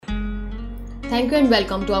Thank you and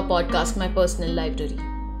welcome to our podcast, My Personal Library.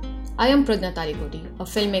 I am Prajna Talikoti, a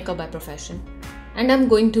filmmaker by profession, and I'm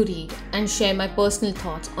going to read and share my personal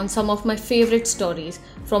thoughts on some of my favorite stories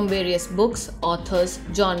from various books, authors,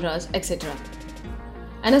 genres, etc.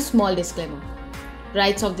 And a small disclaimer: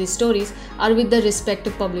 rights of these stories are with the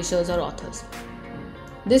respective publishers or authors.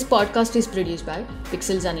 This podcast is produced by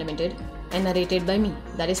Pixels Unlimited and narrated by me,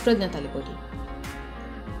 that is Prajna Talikoti.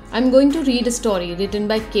 I'm going to read a story written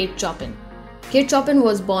by Kate Chopin. Kate Chopin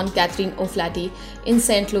was born Catherine O'Flaherty in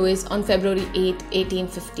St. Louis on February 8,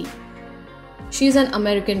 1850. She is an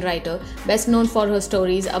American writer, best known for her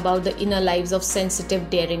stories about the inner lives of sensitive,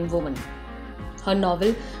 daring women. Her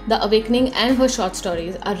novel, The Awakening, and her short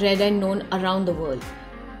stories are read and known around the world.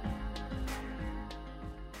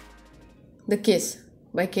 The Kiss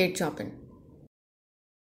by Kate Chopin.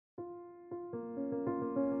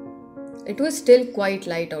 It was still quite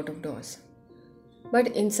light out of doors.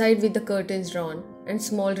 But inside, with the curtains drawn and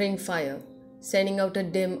smouldering fire, sending out a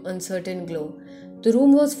dim, uncertain glow, the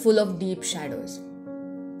room was full of deep shadows.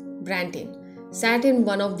 Brantin sat in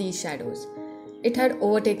one of these shadows. It had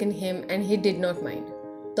overtaken him and he did not mind.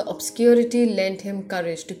 The obscurity lent him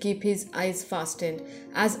courage to keep his eyes fastened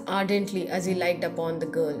as ardently as he liked upon the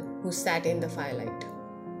girl who sat in the firelight.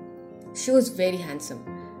 She was very handsome,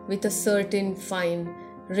 with a certain fine,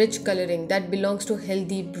 rich coloring that belongs to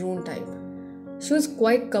healthy brune type. She was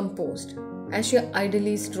quite composed as she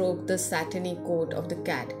idly stroked the satiny coat of the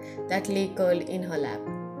cat that lay curled in her lap.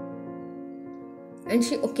 And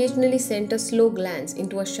she occasionally sent a slow glance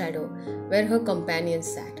into a shadow where her companions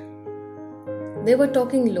sat. They were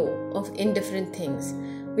talking low of indifferent things,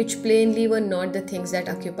 which plainly were not the things that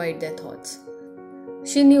occupied their thoughts.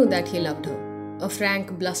 She knew that he loved her, a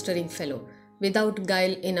frank, blustering fellow, without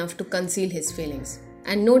guile enough to conceal his feelings,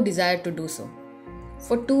 and no desire to do so.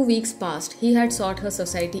 For 2 weeks past, he had sought her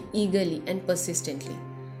society eagerly and persistently.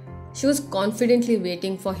 She was confidently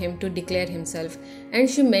waiting for him to declare himself, and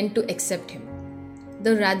she meant to accept him.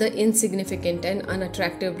 The rather insignificant and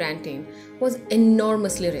unattractive Brantin was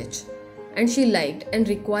enormously rich, and she liked and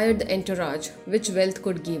required the entourage which wealth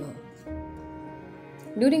could give her.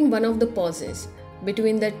 During one of the pauses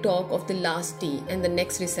between the talk of the last tea and the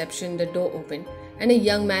next reception, the door opened, and a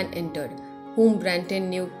young man entered, whom Brantin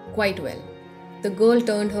knew quite well. The girl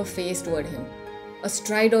turned her face toward him. A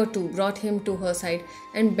stride or two brought him to her side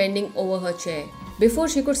and bending over her chair before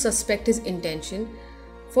she could suspect his intention,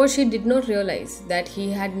 for she did not realize that he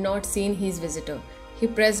had not seen his visitor. He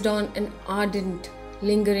pressed on an ardent,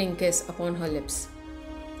 lingering kiss upon her lips.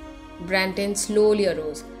 Brantin slowly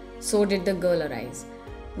arose, so did the girl arise.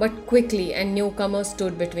 But quickly a newcomer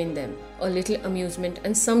stood between them, a little amusement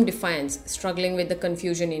and some defiance struggling with the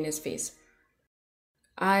confusion in his face.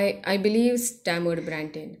 I believe, stammered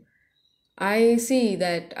Brantin. I see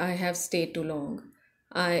that I have stayed too long.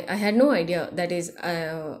 I had no idea, that is,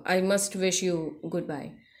 I must wish you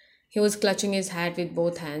goodbye. He was clutching his hat with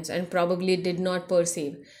both hands and probably did not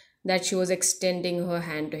perceive that she was extending her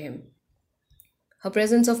hand to him. Her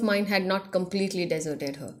presence of mind had not completely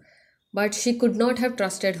deserted her, but she could not have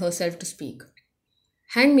trusted herself to speak.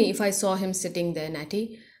 Hang me if I saw him sitting there,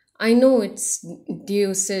 Natty. I know it's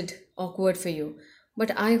deuced awkward for you,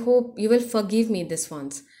 but I hope you will forgive me this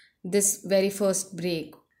once, this very first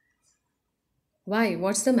break. Why,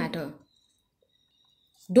 what's the matter?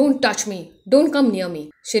 Don't touch me! Don't come near me!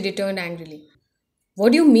 She returned angrily.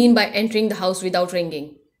 What do you mean by entering the house without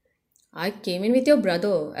ringing? I came in with your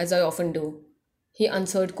brother, as I often do, he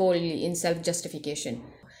answered coldly in self-justification.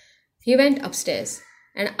 He went upstairs,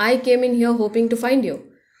 and I came in here hoping to find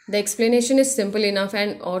you. The explanation is simple enough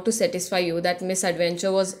and ought to satisfy you that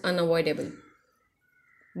misadventure was unavoidable.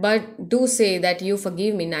 But do say that you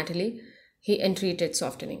forgive me, Natalie, he entreated,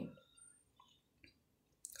 softening.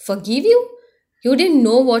 Forgive you? You didn't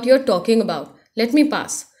know what you're talking about. Let me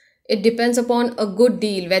pass. It depends upon a good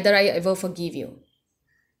deal whether I ever forgive you.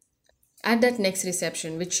 At that next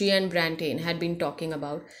reception, which she and Brantin had been talking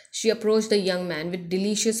about, she approached the young man with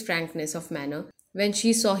delicious frankness of manner when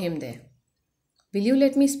she saw him there. Will you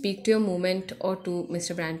let me speak to you a moment or two,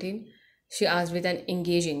 Mr. Brantin? She asked with an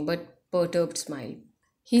engaging but perturbed smile.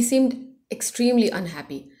 He seemed extremely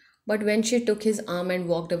unhappy, but when she took his arm and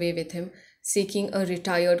walked away with him, seeking a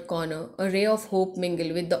retired corner, a ray of hope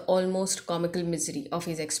mingled with the almost comical misery of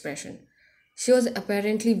his expression. She was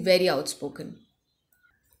apparently very outspoken.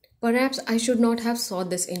 Perhaps I should not have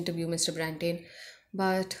sought this interview, Mr. Brantin,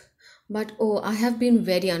 but oh, I have been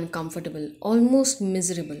very uncomfortable, almost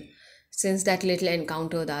miserable, since that little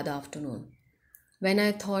encounter the other afternoon. When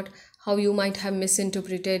I thought how you might have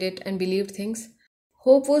misinterpreted it and believed things,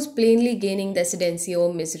 hope was plainly gaining the ascendancy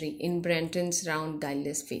over misery in Brantin's round,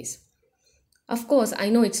 guileless face. Of course, I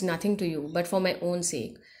know it's nothing to you, but for my own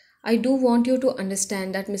sake, I do want you to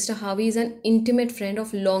understand that Mr. Harvey is an intimate friend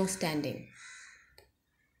of long standing.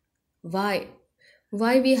 Why?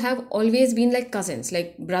 Why we have always been like cousins,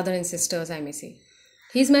 like brother and sisters, I may say.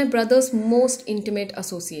 He's my brother's most intimate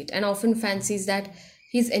associate and often fancies that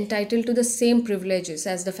he's entitled to the same privileges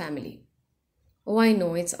as the family. Oh, I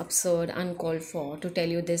know it's absurd, uncalled for to tell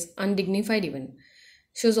you this, undignified even.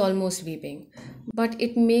 She was almost weeping. But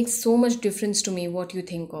it makes so much difference to me what you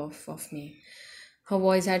think of me. Her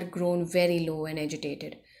voice had grown very low and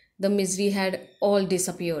agitated. The misery had all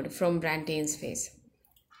disappeared from Brantain's face.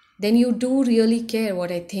 Then you do really care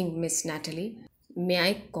what I think, Miss Natalie. May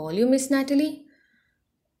I call you Miss Natalie?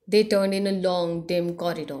 They turned in a long, dim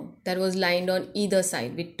corridor that was lined on either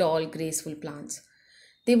side with tall, graceful plants.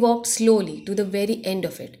 They walked slowly to the very end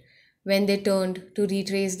of it. When they turned to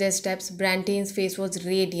retrace their steps, Brantain's face was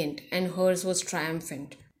radiant and hers was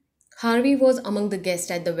triumphant. Harvey was among the guests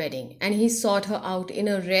at the wedding, and he sought her out in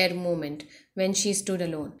a rare moment when she stood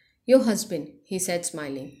alone. "Your husband," he said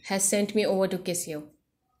smiling, "has sent me over to kiss you."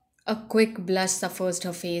 A quick blush suffused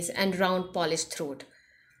her face and round polished throat.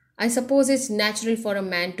 "I suppose it's natural for a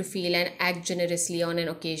man to feel and act generously on an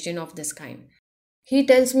occasion of this kind. He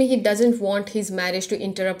tells me he doesn't want his marriage to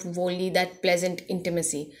interrupt wholly that pleasant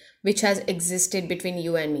intimacy which has existed between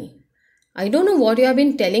you and me. I don't know what you have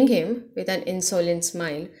been telling him," with an insolent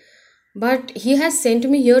smile, "but he has sent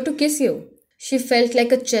me here to kiss you." She felt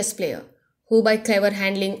like a chess player who, by clever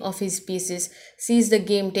handling of his pieces, sees the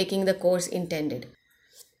game taking the course intended.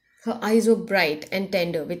 Her eyes were bright and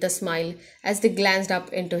tender with a smile as they glanced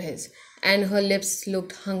up into his, and her lips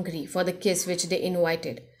looked hungry for the kiss which they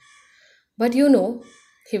invited. "But you know,"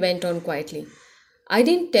 he went on quietly, "I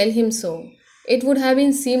didn't tell him so. It would have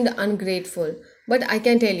been seemed ungrateful, but I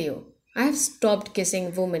can tell you, I have stopped kissing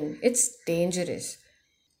women. It's dangerous."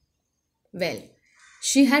 Well,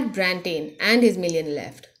 she had Brantain and his million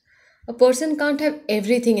left. A person can't have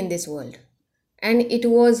everything in this world, and it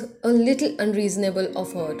was a little unreasonable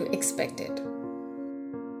of her to expect it.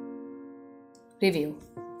 Review.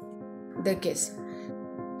 The Kiss.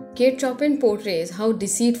 Kate Chopin portrays how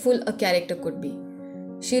deceitful a character could be.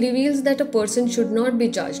 She reveals that a person should not be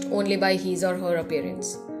judged only by his or her appearance.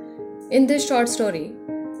 In this short story,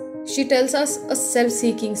 she tells us a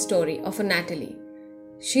self-seeking story of a Natalie.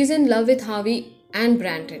 She's in love with Harvey and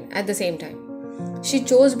Brantain at the same time. She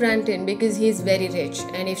chose Brantain because he is very rich,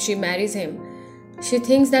 and if she marries him, she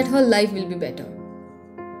thinks that her life will be better.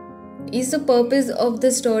 Is the purpose of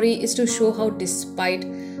the story is to show how despite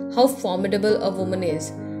how formidable a woman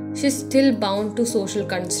is, she is still bound to social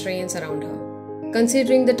constraints around her.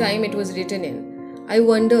 Considering the time it was written in, I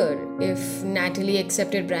wonder if Natalie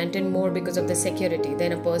accepted Brantain more because of the security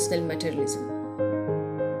than a personal materialism.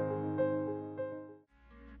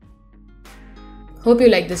 Hope you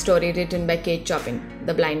like the story written by Kate Chopin,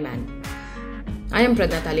 The Blind Man. I am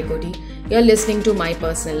Pradna Talikoti. You are listening to My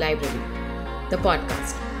Personal Library, the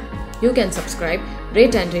podcast. You can subscribe,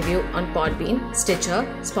 rate and review on Podbean, Stitcher,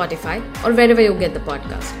 Spotify, or wherever you get the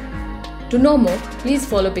podcast. To know more, please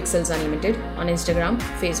follow Pixels Unlimited on Instagram,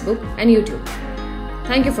 Facebook, and YouTube.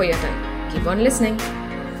 Thank you for your time. Keep on listening.